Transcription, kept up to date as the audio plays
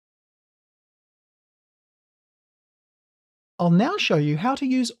I'll now show you how to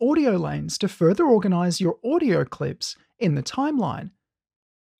use audio lanes to further organize your audio clips in the timeline.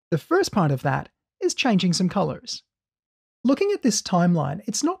 The first part of that is changing some colors. Looking at this timeline,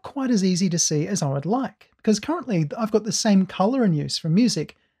 it's not quite as easy to see as I would like, because currently I've got the same color in use for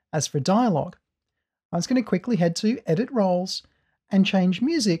music as for dialogue. I was going to quickly head to Edit Roles and change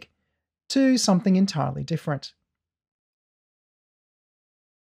music to something entirely different.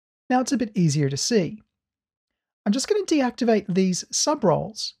 Now it's a bit easier to see. I'm just going to deactivate these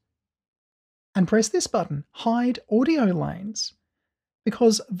sub-roles and press this button, Hide Audio Lanes,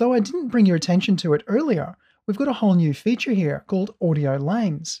 because though I didn't bring your attention to it earlier, we've got a whole new feature here called Audio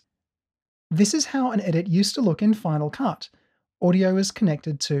Lanes. This is how an edit used to look in Final Cut. Audio is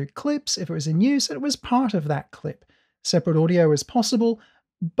connected to clips. If it was in use, it was part of that clip. Separate audio is possible,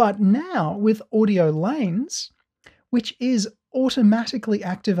 but now with Audio Lanes, which is automatically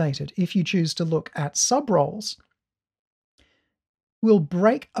activated if you choose to look at sub-roles, we'll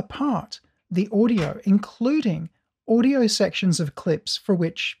break apart the audio, including audio sections of clips for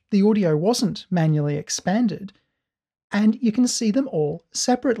which the audio wasn't manually expanded, and you can see them all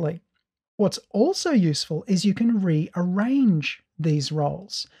separately. What's also useful is you can rearrange these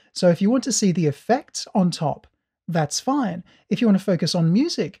roles. So if you want to see the effects on top, that's fine. If you want to focus on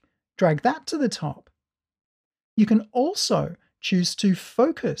music, drag that to the top. You can also choose to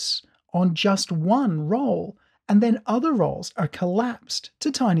focus on just one role, and then other roles are collapsed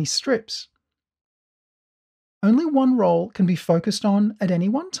to tiny strips. Only one role can be focused on at any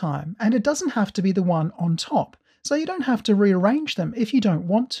one time, and it doesn't have to be the one on top, so you don't have to rearrange them if you don't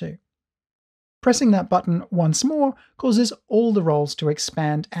want to. Pressing that button once more causes all the roles to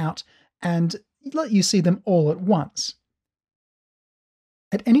expand out and let you see them all at once.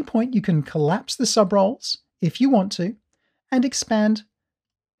 At any point you can collapse the sub-roles if you want to, and expand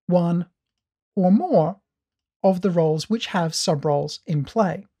one or more of the roles which have sub-roles in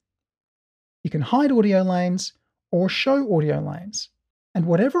play. You can hide audio lanes or show audio lanes. And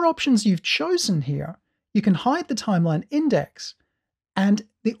whatever options you've chosen here, you can hide the timeline index and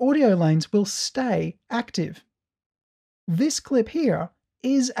the audio lanes will stay active. This clip here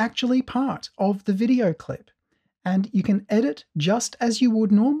is actually part of the video clip, and you can edit just as you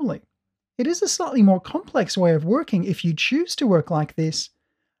would normally. It is a slightly more complex way of working if you choose to work like this,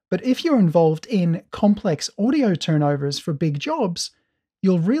 but if you're involved in complex audio turnovers for big jobs,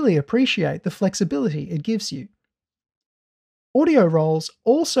 you'll really appreciate the flexibility it gives you. Audio roles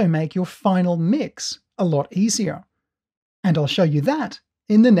also make your final mix a lot easier, and I'll show you that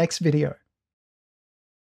in the next video.